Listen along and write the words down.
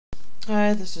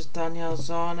Hi, this is Daniel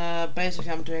Zana.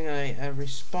 Basically, I'm doing a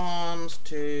response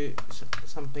to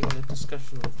something in the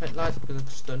discussion of FitLife because I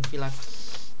just don't feel like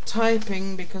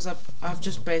typing because I've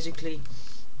just basically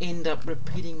end up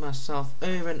repeating myself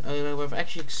over and over. I've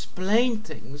actually explained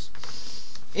things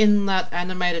in that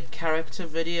animated character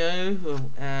video,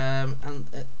 and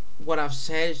what I've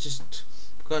said is just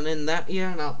gone in that ear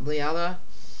and out the other.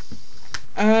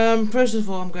 First of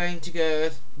all, I'm going to go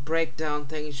break down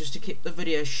things just to keep the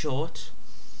video short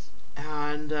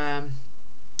and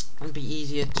be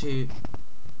easier to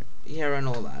hear and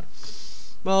all that.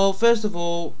 Well, first of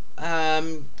all,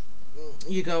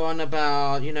 you go on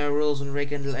about, you know, rules and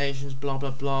regulations, blah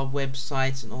blah blah,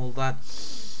 websites and all that.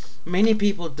 Many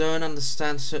people don't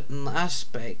understand certain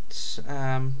aspects.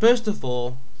 First of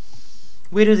all,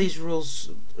 where do these rules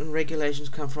and regulations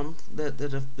come from that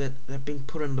have been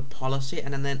put in the policy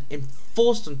and then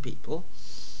enforced on people?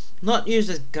 Not used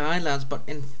as guidelines, but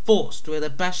enforced, where they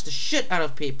bash the shit out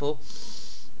of people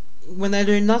when they're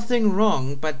doing nothing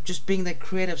wrong, but just being their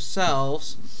creative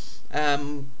selves,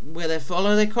 where they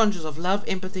follow their conscience of love,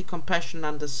 empathy, compassion, and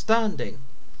understanding.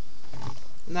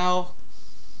 Now,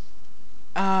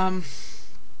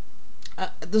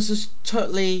 this is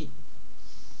totally,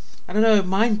 I don't know,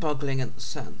 mind-boggling in a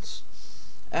sense.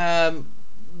 The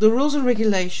rules and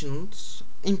regulations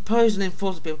imposed and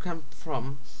enforced on people come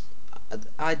from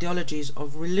ideologies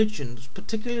of religions,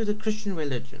 particularly the Christian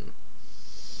religion,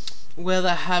 where they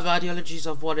have ideologies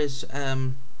of what is,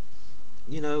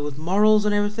 you know, with morals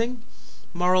and everything,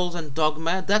 morals and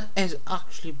dogma, that has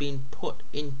actually been put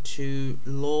into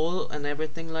law and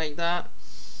everything like that.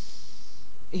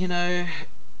 You know,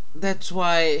 that's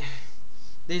why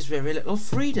there's very little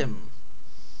freedom.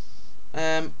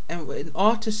 And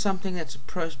art is something that's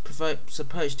supposed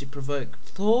to provoke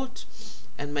thought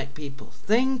and make people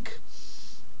think,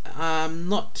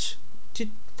 not to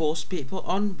force people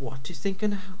on what to think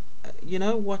and how, you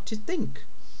know, what to think.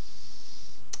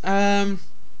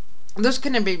 This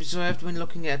can be observed when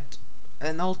looking at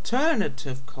an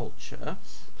alternative culture,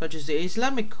 such as the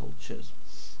Islamic cultures.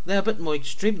 They're a bit more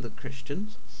extreme than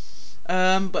Christians.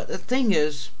 But the thing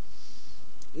is,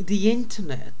 the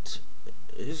internet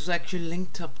is actually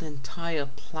linked up the entire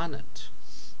planet.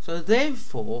 So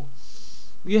therefore,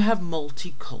 you have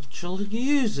multicultural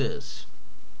users,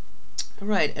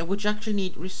 right, and which actually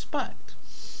need respect.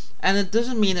 And it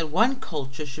doesn't mean that one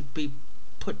culture should be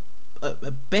put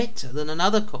better than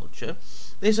another culture.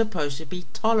 There's supposed to be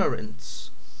tolerance.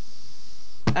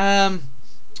 The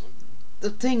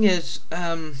thing is,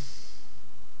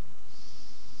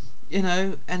 you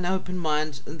know, an open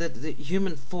mind, that the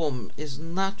human form is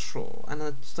natural, and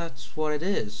that's what it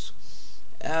is.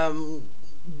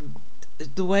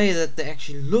 The way that they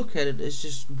actually look at it is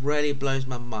just really blows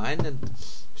my mind, and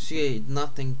see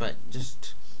nothing but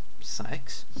just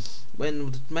sex,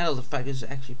 when the matter of the fact is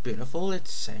actually beautiful,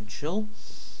 it's sensual,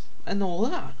 and all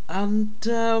that. And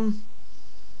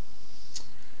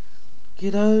you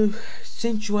know,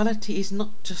 sensuality is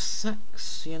not just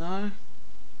sex, you know.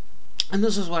 And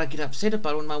this is what I get upset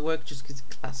about when my work just gets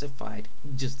classified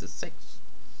just as sex.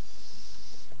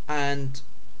 And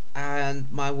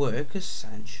my work is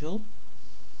sensual.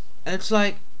 And it's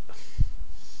like,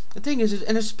 the thing is,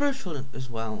 and it's spiritual as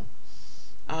well.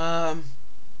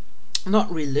 Not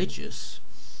religious.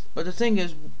 But the thing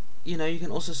is, you know, you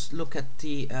can also look at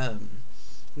the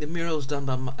murals done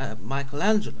by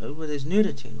Michelangelo with his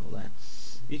nudity and all that.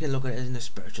 You can look at it in a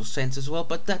spiritual sense as well,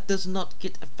 but that does not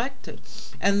get affected.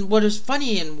 And what is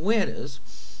funny and weird is,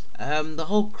 the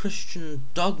whole Christian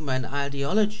dogma and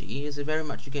ideology is very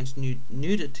much against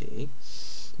nudity.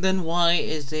 Then why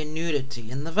is there nudity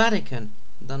in the Vatican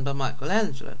done by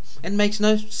Michelangelo? It makes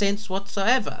no sense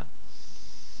whatsoever.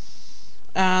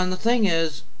 And the thing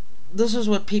is, this is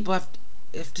what people have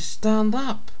to stand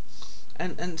up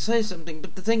and say something.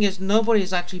 But the thing is, nobody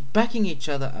is actually backing each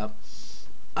other up,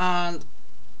 and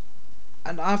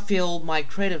I feel my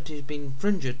creativity has been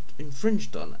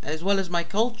infringed on, as well as my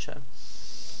culture.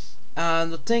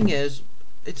 And the thing is,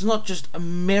 it's not just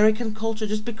American culture.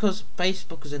 Just because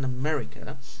Facebook is in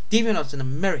America, DeviantArt's in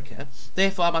America,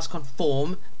 therefore I must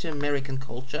conform to American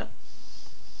culture.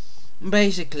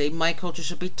 Basically, my culture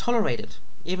should be tolerated,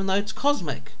 even though it's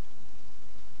cosmic.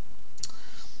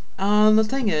 And the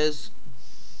thing is,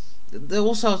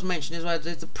 also I was mentioning as well,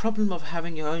 there's the problem of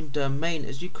having your own domain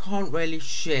is you can't really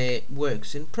share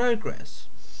works in progress.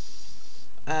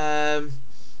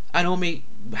 I normally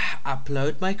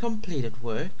upload my completed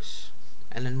works,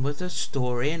 and then with a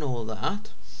story and all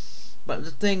that. But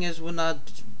the thing is, when I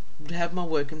have my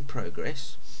work in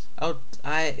progress,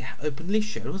 I openly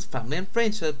share it with family and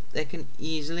friends so they can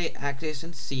easily access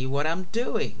and see what I'm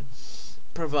doing.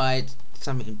 provide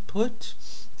some input,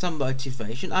 some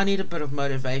motivation. I need a bit of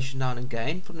motivation now and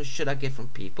again from the shit I get from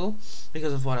people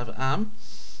because of what I am,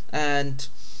 and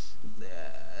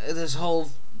this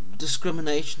whole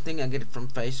discrimination thing I get from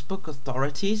Facebook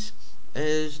authorities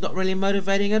is not really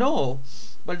motivating at all.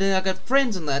 But then I got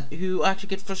friends in that who actually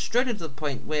get frustrated to the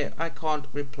point where I can't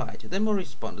reply to them or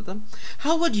respond to them.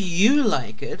 How would you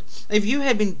like it if you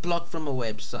had been blocked from a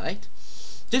website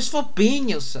just for being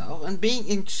yourself and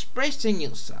expressing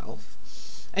yourself,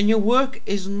 and your work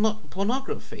is not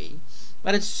pornography,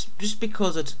 but it's just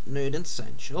because it's nude and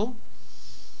sensual,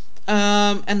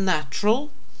 and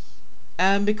natural,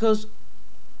 because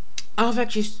I've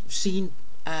actually seen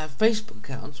Facebook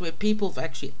accounts where people have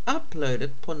actually uploaded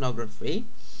pornography.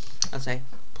 I say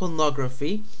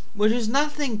pornography, which is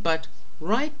nothing but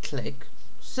right click,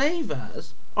 save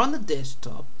as on the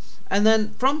desktop, and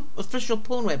then from official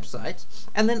porn websites,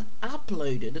 and then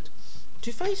uploaded it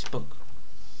to Facebook.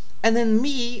 And then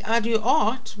me, I do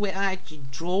art where I actually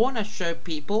draw and I show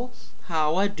people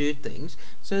how I do things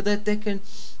so that they can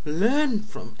learn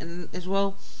from, and as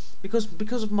well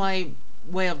because of my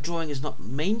way of drawing is not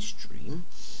mainstream,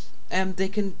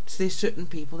 there's certain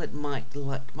people that might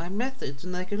like my methods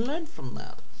and they can learn from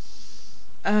that.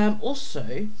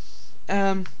 Also,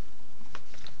 I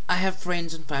have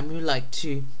friends and family who like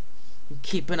to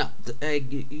keep up,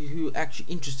 who actually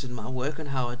interested in my work and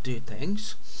how I do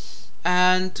things,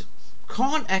 and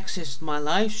can't access my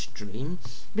live stream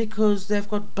because they've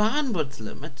got bandwidth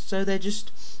limits, so they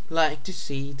just like to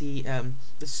see the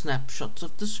snapshots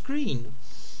of the screen.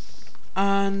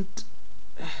 And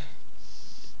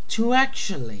to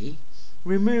actually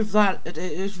remove that, it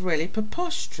is really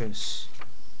preposterous.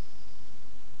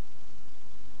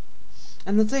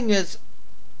 And the thing is,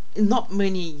 not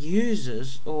many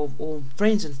users or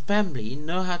friends and family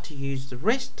know how to use the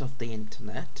rest of the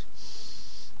internet.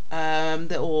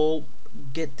 They all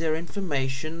get their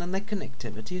information and their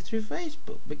connectivity through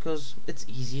Facebook because it's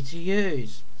easy to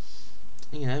use,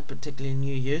 you know, particularly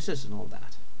new users and all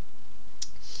that.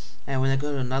 And when they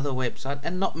go to another website,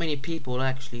 and not many people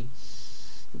actually,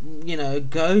 you know,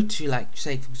 go to, like,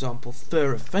 say for example,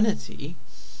 Fur Affinity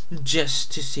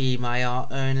just to see my art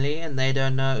only, and they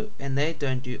don't know, and they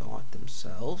don't do art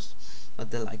themselves,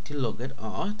 but they like to look at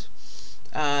art,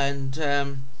 and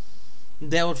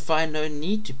they would find no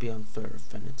need to be on Fur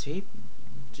Affinity.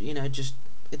 You know, just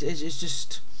it's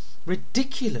just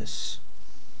ridiculous.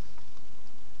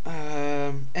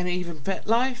 And even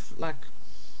FetLife, like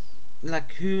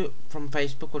who from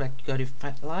Facebook would like go to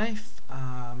FetLife,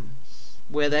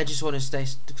 where they just want to stay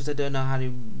because they don't know how to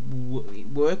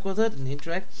work with it and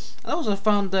interact. I also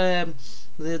found the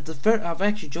Fur. I've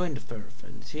actually joined the Fur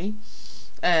Affinity.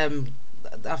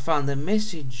 I found the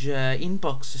message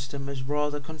inbox system is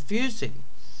rather confusing,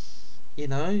 you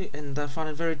know, and I found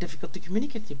it very difficult to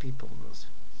communicate to people.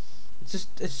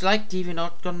 It's like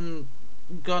DeviantArt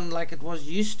gone like it was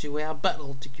used to, where I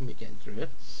battled to communicate through it,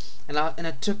 and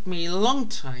it took me a long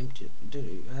time to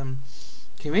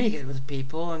communicate with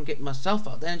people and get myself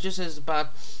out there. And just as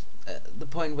about the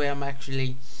point where I'm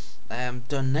actually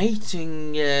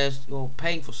donating or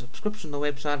paying for subscription on the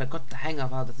website, I got the hang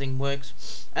of how the thing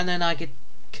works, and then I get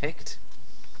kicked.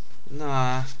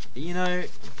 Nah, you know,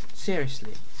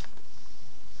 seriously.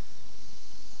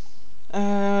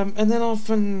 And then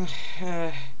often,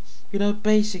 you know,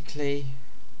 basically,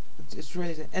 it's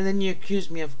really. And then you accuse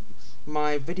me of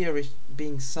my video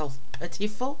being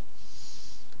self-pitiful.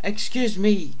 Excuse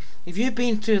me, if you've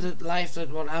been through the life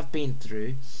that what I've been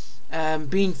through,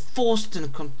 being forced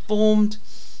and conformed,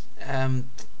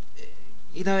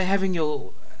 you know, having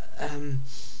your,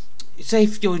 say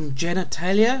if your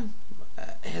genitalia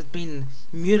has been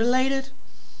mutilated,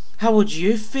 how would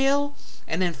you feel?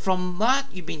 And then from that,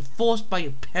 you've been forced by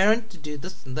your parent to do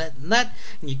this and that and that,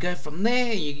 and you go from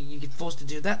there, and you get forced to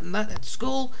do that and that at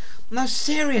school. No,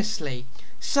 seriously,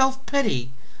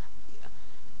 self-pity.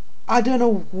 I don't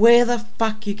know where the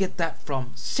fuck you get that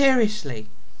from. Seriously.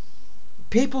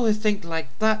 People who think like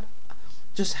that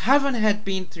just haven't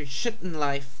been through shit in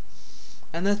life.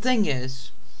 And the thing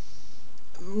is,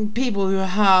 people who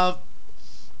have,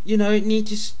 you know, need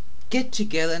to get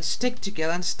together and stick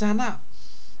together and stand up.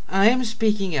 I am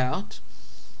speaking out,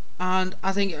 and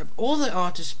I think all the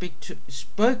artists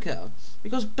spoke out,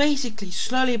 because basically,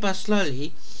 slowly by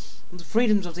slowly, the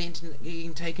freedoms of the internet are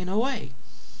being taken away.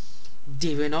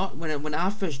 DeviantArt, when I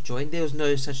first joined, there was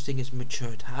no such thing as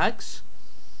mature tags.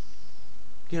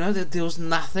 You know, there was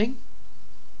nothing.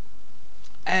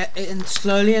 And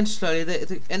slowly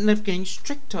they ended up getting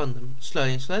strict on them.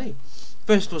 Slowly and slowly.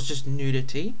 First was just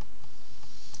nudity.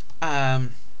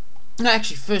 No,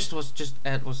 actually, first was just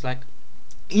it was like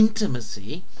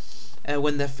intimacy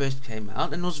when they first came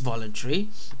out, and it was voluntary,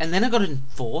 and then it got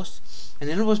enforced, and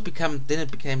then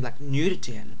it became like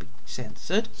nudity had to be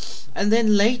censored, and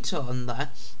then later on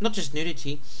that, not just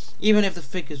nudity, even if the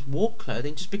figures wore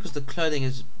clothing, just because the clothing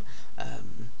is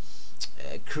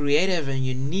creative and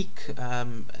unique,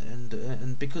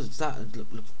 and because it's that, it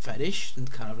look fetish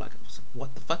and kind of like,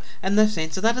 what the fuck, and they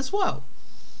censor that as well.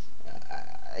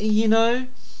 You know,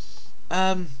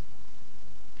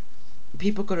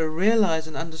 people got to realize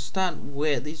and understand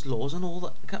where these laws and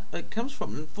all that comes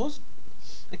from. And first,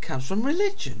 it comes from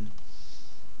religion.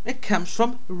 It comes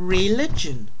from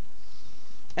religion.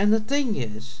 And the thing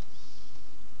is,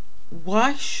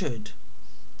 why should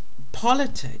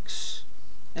politics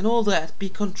and all that be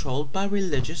controlled by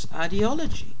religious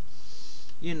ideology?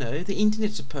 You know, the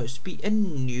internet's supposed to be a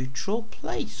neutral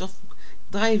place of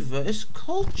diverse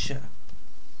culture.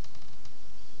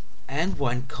 And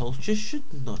one culture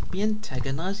should not be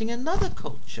antagonizing another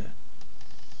culture.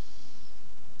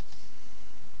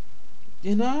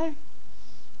 You know?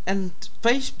 And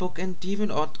Facebook and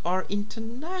DeviantArt are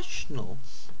international.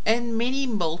 And many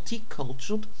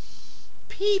multicultural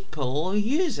people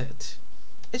use it.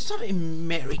 It's not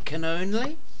American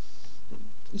only.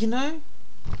 You know?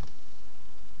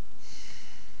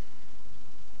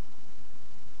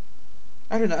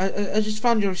 I don't know. I just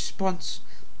found your response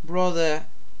rather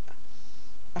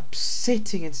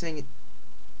upsetting and saying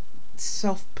it's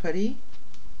self-pity.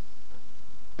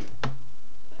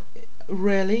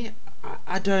 Really?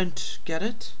 I don't get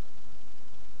it.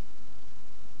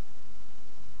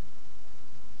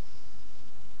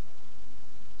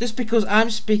 Just because I'm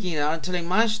speaking out and telling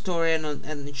my story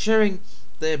and sharing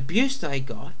the abuse that I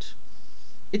got,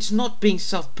 it's not being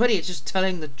self-pity, it's just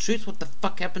telling the truth, what the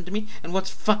fuck happened to me and what's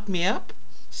fucked me up.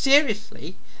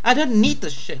 Seriously, I don't need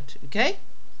this shit, okay?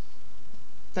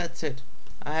 That's it.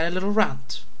 I had a little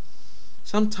rant.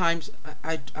 Sometimes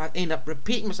I end up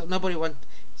repeating myself. Nobody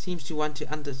seems to want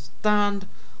to understand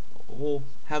or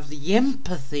have the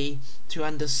empathy to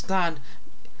understand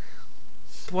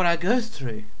what I go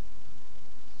through.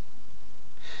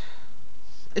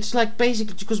 It's like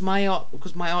basically because my art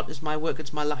is my work,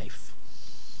 it's my life.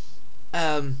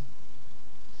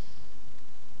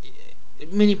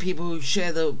 Many people who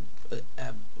share the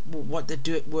what they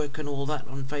do at work and all that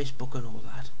on Facebook and all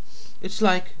that, it's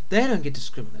like they don't get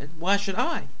discriminated. Why should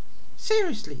I?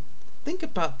 Seriously, think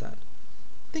about that.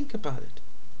 Think about it.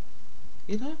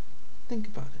 You know, think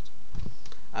about it.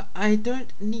 I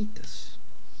don't need this,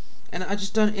 and I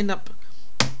just don't end up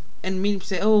and mean to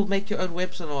say, oh, make your own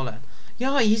website and all that.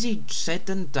 Yeah, easy said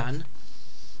than done.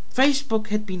 Facebook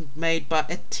had been made by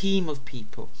a team of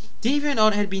people.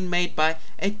 DeviantArt had been made by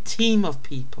a team of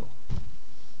people.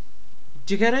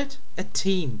 Do you get it? A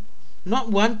team. Not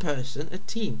one person, a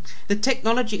team. The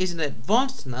technology isn't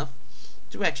advanced enough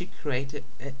to actually create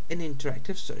an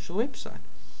interactive social website.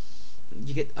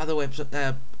 You get other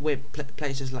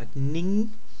places like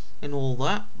Ning and all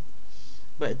that,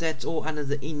 but that's all under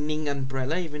the Ning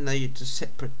umbrella, even though it's a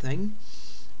separate thing.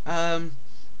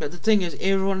 But the thing is,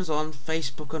 everyone's on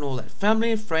Facebook and all that,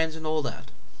 family and friends and all that,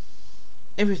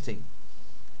 everything.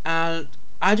 And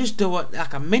I just do what,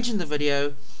 like I mentioned in the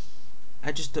video,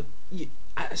 I just do,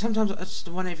 sometimes I just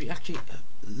wonder if you actually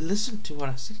listen to what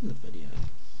I said in the video,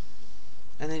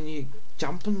 and then you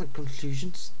jump on the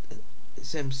conclusions,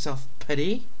 some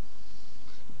self-pity.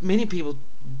 Many people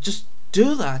just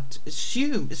do that,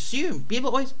 assume. People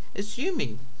are always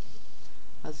assuming.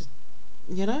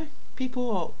 You know,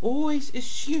 people are always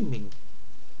assuming,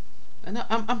 and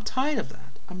I'm tired of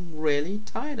that. I'm really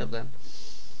tired of that.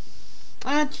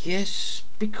 And yes,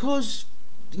 because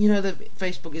you know that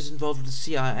Facebook is involved with the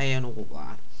CIA and all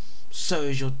that, so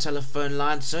is your telephone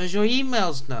line, so is your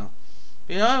emails now.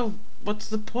 You know, what's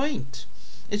the point?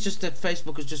 It's just that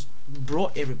Facebook has just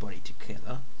brought everybody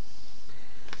together.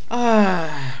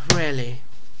 Really.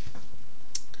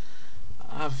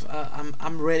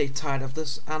 I'm really tired of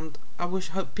this, and I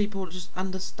hope people just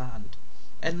understand,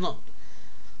 and not.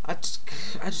 I just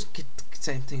get the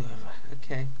same thing over.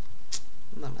 Okay,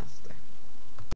 namaste.